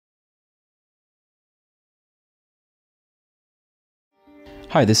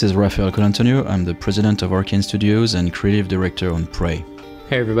Hi, this is Рафаэля Колантонио. I'm the president of Arkane Studios and creative director on Prey.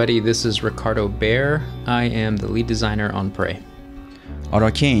 Hey everybody, this is Ricardо Beyra. I am the lead designer on Prey. At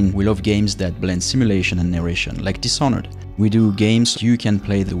Arkane, we love games that blend simulation and narration, like Dishonored. We do games you can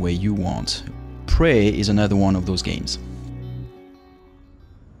play the way you want. Prey is another one of those games.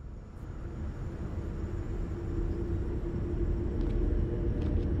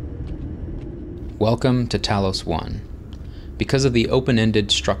 Welcome to Talos 1. Because of the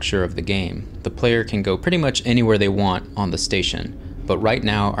open-ended structure of the game, the player can go pretty much anywhere they want on the station, but right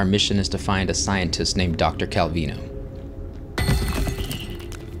now our mission is to find a scientist named Dr. Calvino.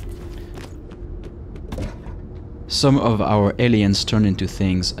 Some of our aliens turn into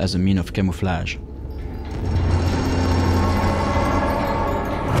things as a means of camouflage.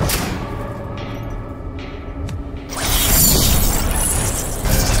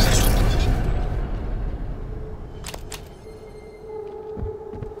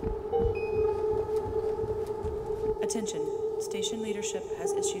 Attention, station leadership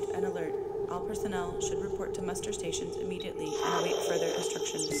has issued an alert. All personnel should report to muster stations immediately and await further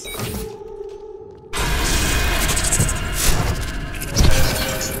instructions.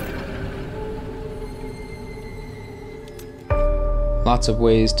 Lots of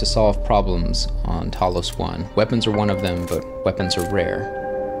ways to solve problems on Talos 1. Weapons are one of them, but weapons are rare.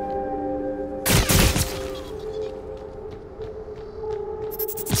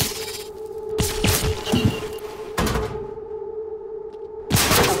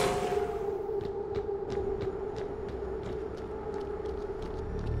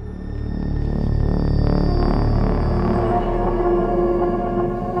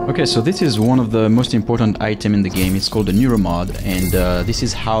 Okay, so this is one of the most important items in the game. It's called the neuromod, and this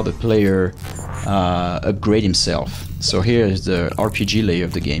is how the player upgrade himself. So here is the RPG layer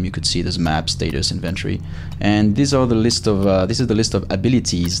of the game. You could see there's map, status, inventory, and these are the list of this is the list of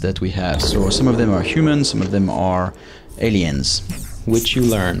abilities that we have. So some of them are human, some of them are aliens, which you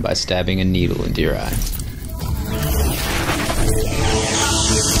learn by stabbing a needle into your eye.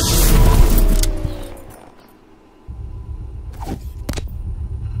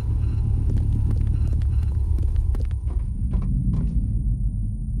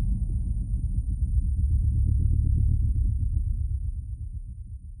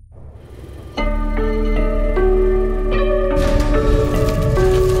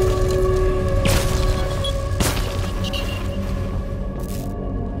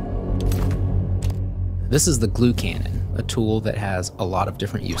 This is the glue cannon, a tool that has a lot of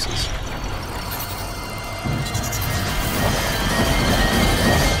different uses.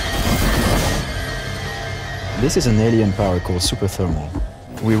 This is an alien power called super thermal.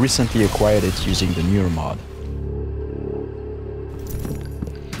 We recently acquired it using the neuromod.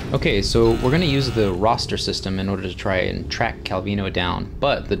 Okay, so we're going to use the roster system in order to try and track Calvino down,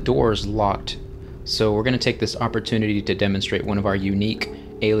 but the door is locked. So we're going to take this opportunity to demonstrate one of our unique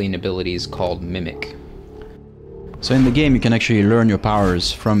alien abilities called Mimic. So in the game you can actually learn your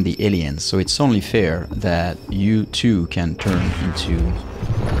powers from the aliens, so it's only fair that you too can turn into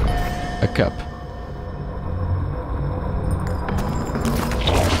a cup.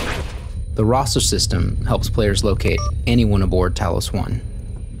 The roster system helps players locate anyone aboard Talos 1.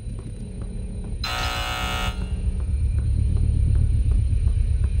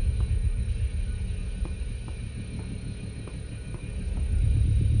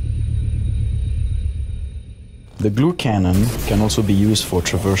 The glue cannon can also be used for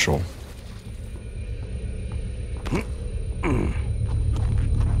traversal.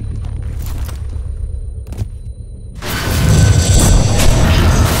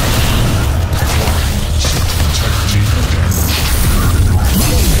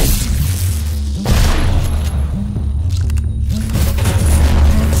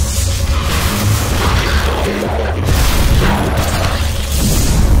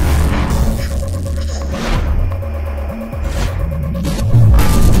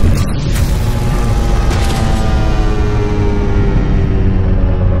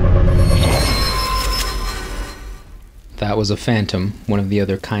 That was a phantom, one of the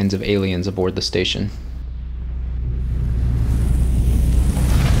other kinds of aliens aboard the station.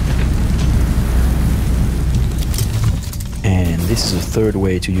 And this is a third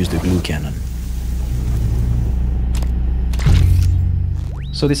way to use the glue cannon.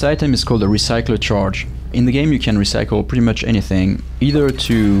 So this item is called a recycler charge. In the game you can recycle pretty much anything, either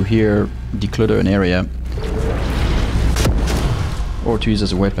to here declutter an area or to use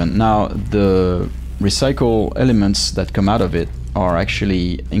as a weapon. Now the recycle elements that come out of it are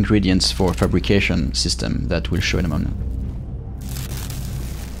actually ingredients for a fabrication system that we'll show in a moment.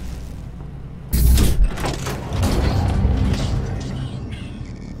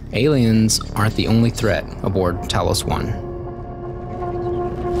 Aliens aren't the only threat aboard Talos 1.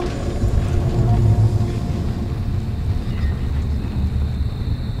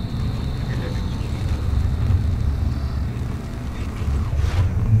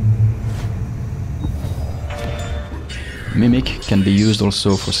 Mimic can be used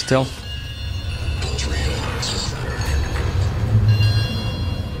also for stealth.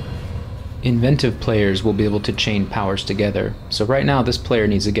 Inventive players will be able to chain powers together. So right now this player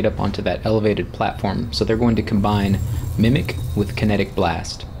needs to get up onto that elevated platform, so they're going to combine Mimic with Kinetic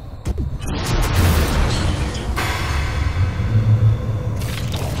Blast.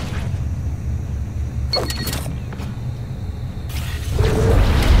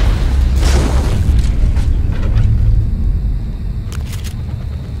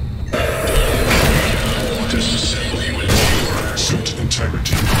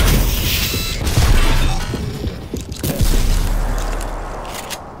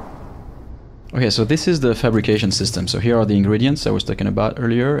 Okay, so this is the fabrication system. So here are the ingredients I was talking about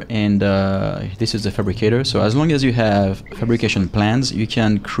earlier, and this is the fabricator. So as long as you have fabrication plans, you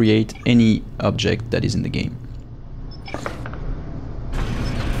can create any object that is in the game.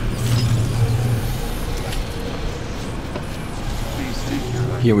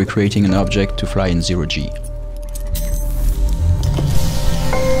 Here we're creating an object to fly in 0G.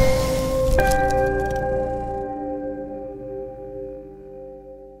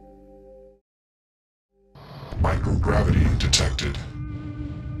 Microgravity detected.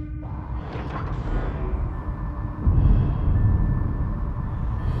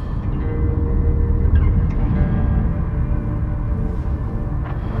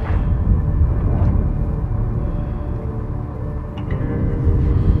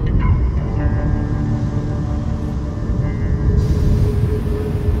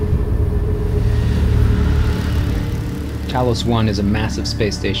 Talos 1 is a massive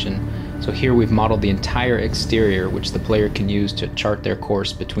space station. So here we've modeled the entire exterior, which the player can use to chart their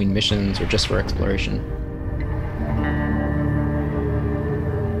course between missions or just for exploration.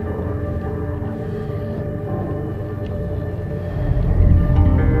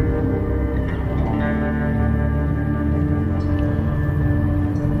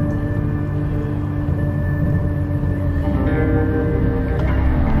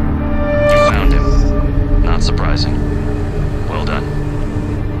 You found him. Not surprising. Well done.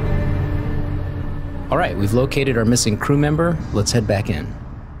 Alright, we've located our missing crew member. Let's head back in.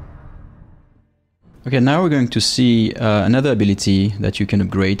 Okay, now we're going to see another ability that you can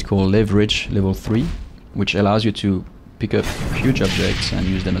upgrade called Leverage Level 3, which allows you to pick up huge objects and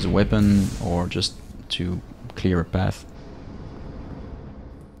use them as a weapon or just to clear a path.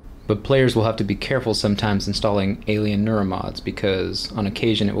 But players will have to be careful sometimes installing alien neuromods because on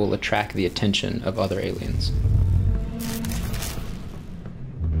occasion it will attract the attention of other aliens.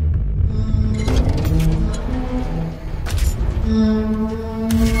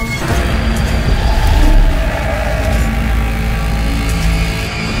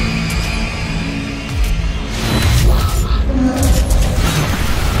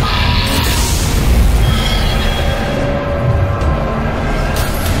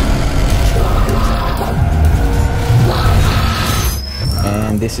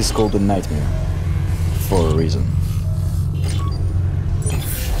 And this is called a nightmare, for a reason.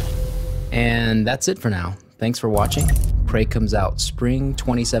 And that's it for now. Thanks for watching. Prey comes out spring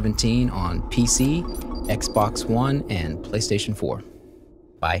 2017 on PC, Xbox One, and PlayStation 4.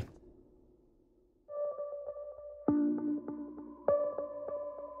 Bye.